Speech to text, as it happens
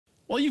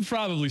Well, you've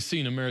probably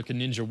seen American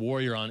Ninja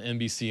Warrior on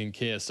NBC and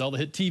KSL. The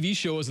hit TV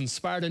show has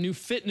inspired a new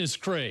fitness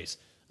craze,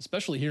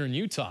 especially here in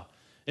Utah.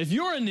 If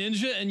you're a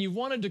ninja and you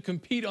wanted to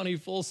compete on a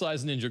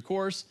full-size ninja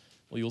course,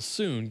 well, you'll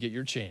soon get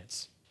your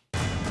chance.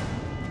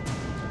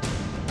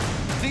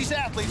 These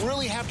athletes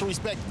really have to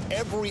respect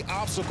every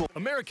obstacle.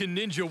 American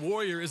Ninja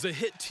Warrior is a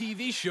hit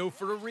TV show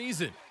for a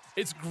reason.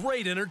 It's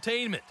great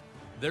entertainment.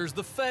 There's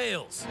the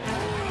fails.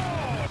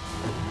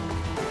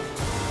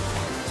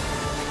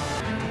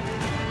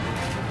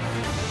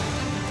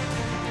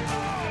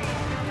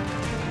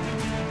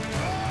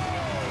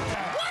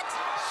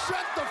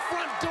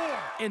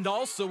 And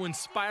also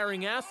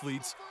inspiring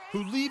athletes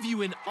who leave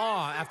you in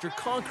awe after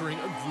conquering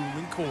a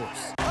grueling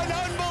course. An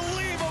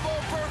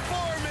unbelievable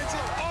performance!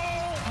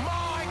 Oh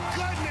my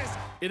goodness!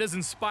 It has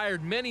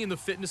inspired many in the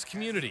fitness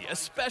community,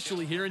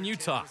 especially here in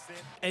Utah.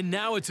 And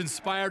now it's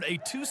inspired a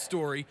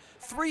two-story,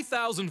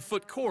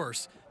 3,000-foot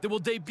course that will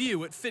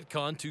debut at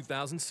FitCon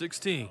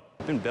 2016.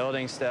 I've been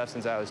building stuff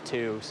since I was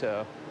 2,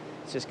 so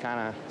it's just kind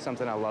of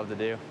something I love to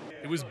do.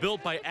 It was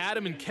built by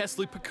Adam and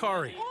Kesley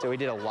Picari. So we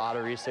did a lot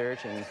of research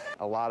and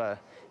a lot of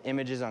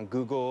images on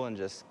Google and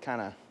just kind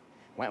of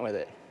went with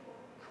it.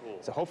 Cool.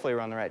 So hopefully we're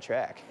on the right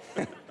track.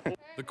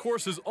 The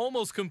course is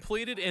almost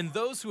completed, and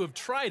those who have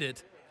tried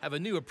it have a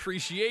new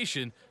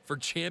appreciation for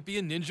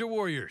champion Ninja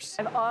Warriors.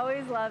 I've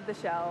always loved the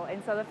show,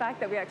 and so the fact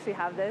that we actually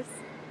have this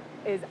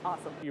is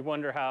awesome. You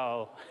wonder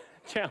how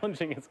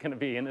challenging it's going to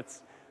be, and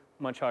it's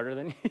much harder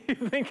than you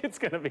think it's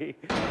going to be.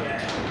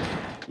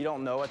 You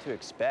don't know what to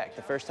expect.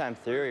 The first time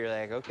through, you're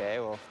like, okay,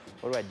 well,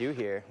 what do I do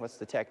here? What's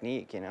the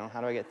technique, you know? How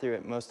do I get through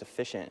it most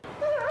efficient?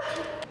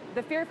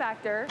 The fear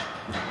factor.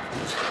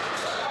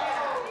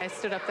 I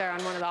stood up there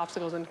on one of the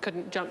obstacles and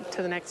couldn't jump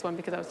to the next one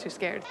because I was too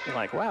scared. I'm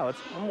like, wow,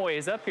 I'm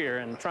ways up here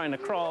and trying to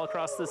crawl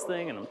across this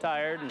thing, and I'm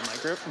tired, and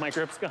my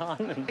grip's gone.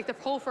 And Like the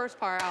whole first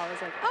part, I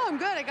was like, oh, I'm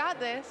good, I got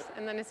this.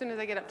 And then as soon as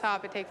I get up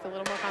top, it takes a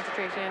little more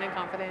concentration and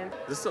confidence.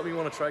 Is this something you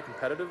want to try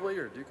competitively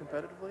or do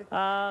competitively?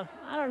 I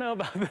don't know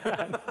about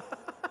that.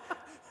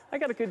 I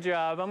got a good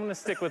job. I'm going to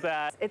stick with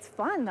that. It's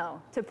fun, though,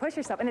 to push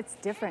yourself, and it's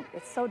different.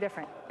 It's so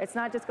different. It's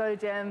not just go to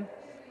gym,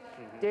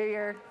 do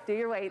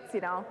your weights, you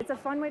know. It's a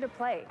fun way to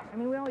play. I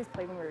mean, we always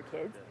played when we were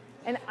kids,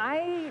 and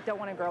I don't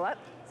want to grow up,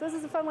 so this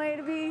is a fun way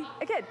to be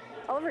a kid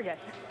all over again.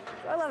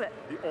 So I love it.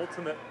 The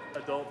ultimate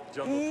adult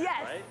jungle gym,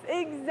 yes, right?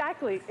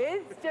 Exactly.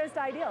 It's just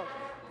ideal.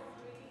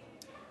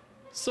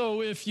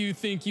 So if you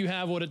think you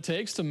have what it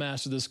takes to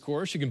master this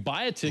course, you can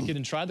buy a ticket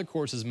and try the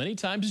course as many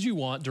times as you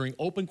want during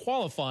open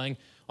qualifying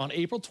on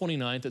April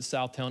 29th at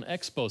Southtown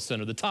Expo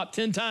Center. The top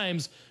 10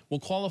 times will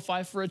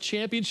qualify for a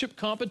championship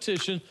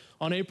competition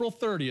on April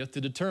 30th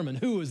to determine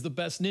who is the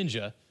best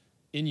ninja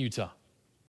in Utah.